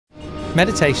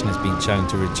Meditation has been shown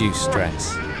to reduce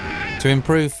stress, to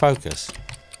improve focus,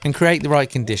 and create the right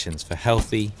conditions for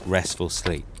healthy, restful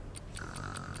sleep.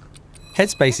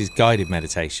 Headspace is guided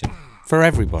meditation for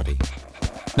everybody,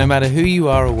 no matter who you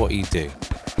are or what you do.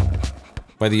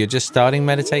 Whether you're just starting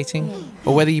meditating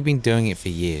or whether you've been doing it for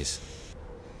years,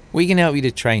 we can help you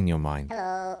to train your mind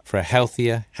for a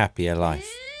healthier, happier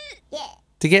life.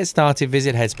 To get started,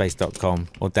 visit headspace.com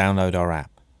or download our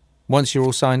app. Once you're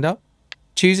all signed up,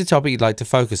 choose a topic you'd like to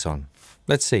focus on.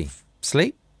 Let's see,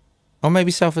 sleep? Or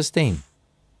maybe self-esteem?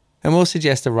 And we'll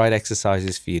suggest the right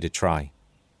exercises for you to try.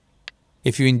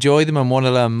 If you enjoy them and want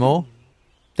to learn more,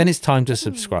 then it's time to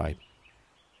subscribe.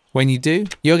 When you do,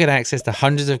 you'll get access to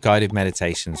hundreds of guided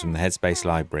meditations from the Headspace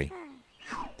library.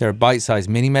 There are bite-sized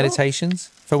mini meditations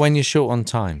for when you're short on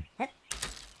time.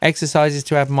 Exercises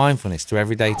to add mindfulness to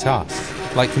everyday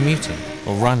tasks, like commuting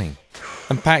or running.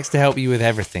 And packs to help you with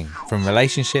everything, from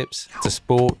relationships to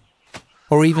sport,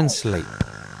 or even sleep.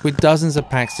 With dozens of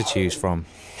packs to choose from,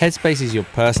 Headspace is your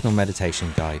personal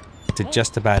meditation guide to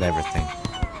just about everything.